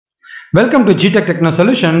Welcome to GTech Techno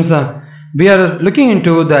Solutions. We are looking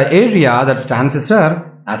into the area that's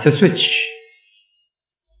transistor as a switch.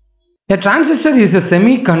 A transistor is a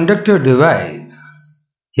semiconductor device.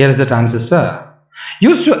 Here is the transistor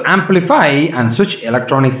used to amplify and switch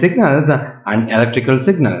electronic signals and electrical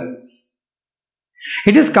signals.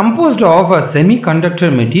 It is composed of a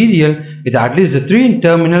semiconductor material with at least 3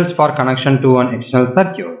 terminals for connection to an external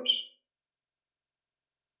circuit.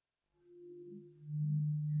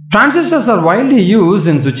 Transistors are widely used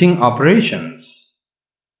in switching operations.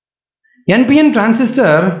 NPN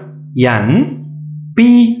transistor, NPN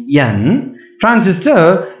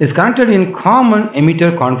transistor is connected in common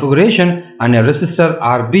emitter configuration and a resistor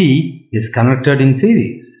RB is connected in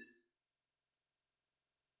series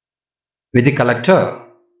with the collector.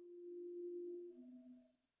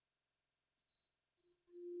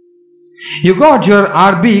 You got your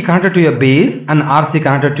RB connected to your base and RC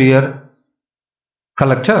connected to your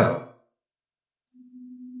collector.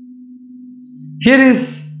 Here is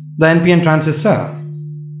the NPN transistor.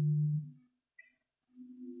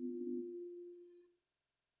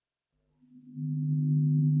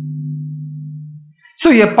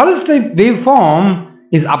 So a pulse type waveform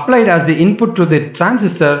is applied as the input to the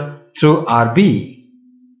transistor through RB.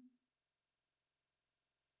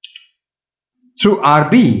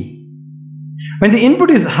 When the input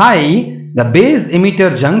is high, the base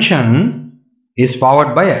emitter junction is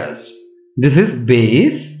forward biased. This is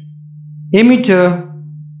base, emitter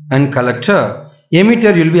and collector.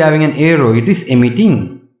 Emitter, you will be having an arrow, it is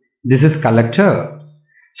emitting. This is collector.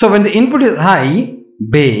 So when the input is high,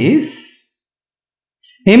 base,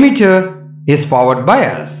 emitter is forward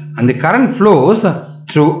biased and the current flows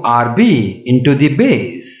through RB into the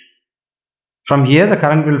base. From here the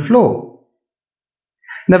current will flow.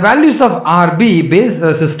 The values of RB base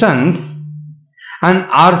resistance and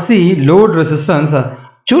RC load resistance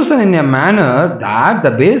are chosen in a manner that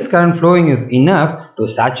the base current flowing is enough to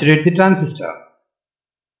saturate the transistor.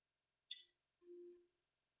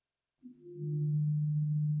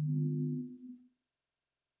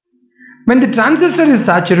 When the transistor is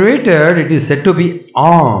saturated, it is said to be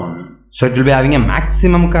on, so it will be having a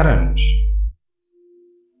maximum current.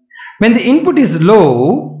 When the input is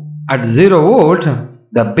low at 0 volt,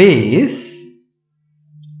 the base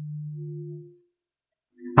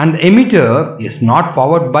and the emitter is not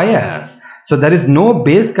forward biased, so there is no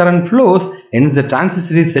base current flows, hence the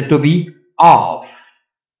transistor is said to be off.